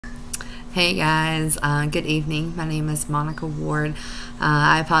Hey guys, good evening. My name is Monica Ward.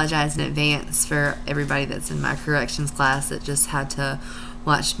 I apologize in advance for everybody that's in my corrections class that just had to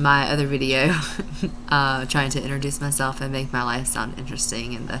watch my other video trying to introduce myself and make my life sound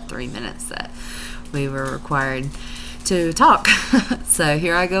interesting in the 3 minutes that we were required to talk. So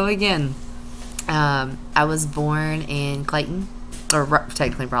here I go again. I was born in Clayton, or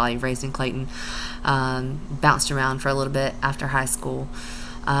technically probably raised in Clayton. Bounced around for a little bit after high school.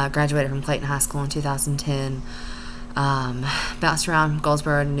 Graduated from Clayton High School in 2010. Bounced around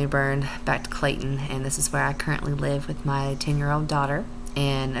Goldsboro to New Bern, back to Clayton, and this is where I currently live with my 10-year-old daughter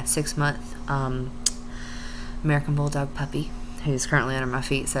and a 6-month American Bulldog puppy who's currently under my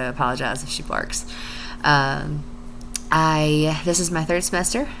feet, so I apologize if she barks. This is my 3rd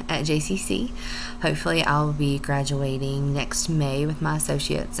semester at JCC. Hopefully I'll be graduating next May with my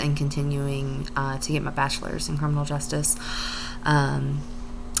associates and continuing to get my bachelor's in criminal justice.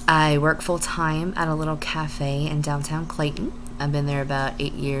 I work full-time at a little cafe in downtown Clayton. I've been there about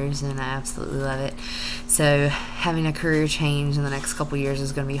 8 years and I absolutely love it. So having a career change in the next couple years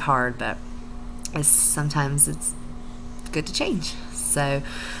is going to be hard, but sometimes it's good to change. So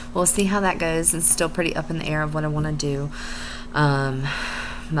we'll see how that goes. It's still pretty up in the air of what I want to do.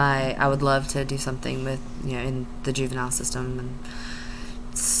 I would love to do something with, in the juvenile system, and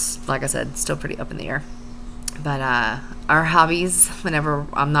like I said, still pretty up in the air. But our hobbies, whenever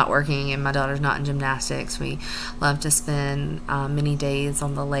I'm not working and my daughter's not in gymnastics, we love to spend many days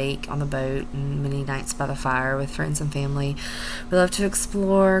on the lake, on the boat, and many nights by the fire with friends and family. We love to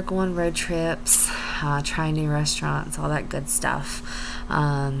explore, go on road trips, try new restaurants, all that good stuff.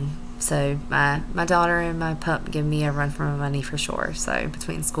 So my daughter and my pup give me a run for my money for sure. So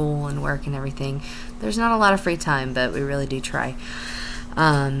between school and work and everything, there's not a lot of free time, but we really do try.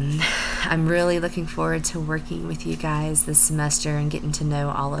 I'm really looking forward to working with you guys this semester and getting to know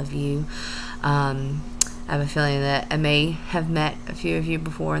all of you. I have a feeling that I may have met a few of you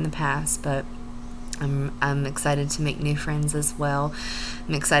before in the past, but I'm excited to make new friends as well.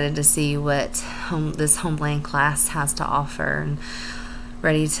 I'm excited to see what this Homeland class has to offer, and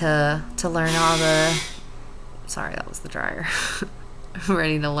ready to learn all the... Sorry, that was the dryer.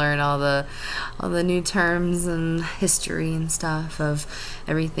 Ready to learn all the new terms and history and stuff of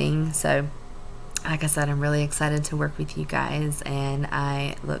everything. So like I said, I'm really excited to work with you guys, and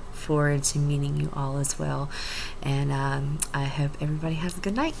I look forward to meeting you all as well. And I hope everybody has a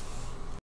good night.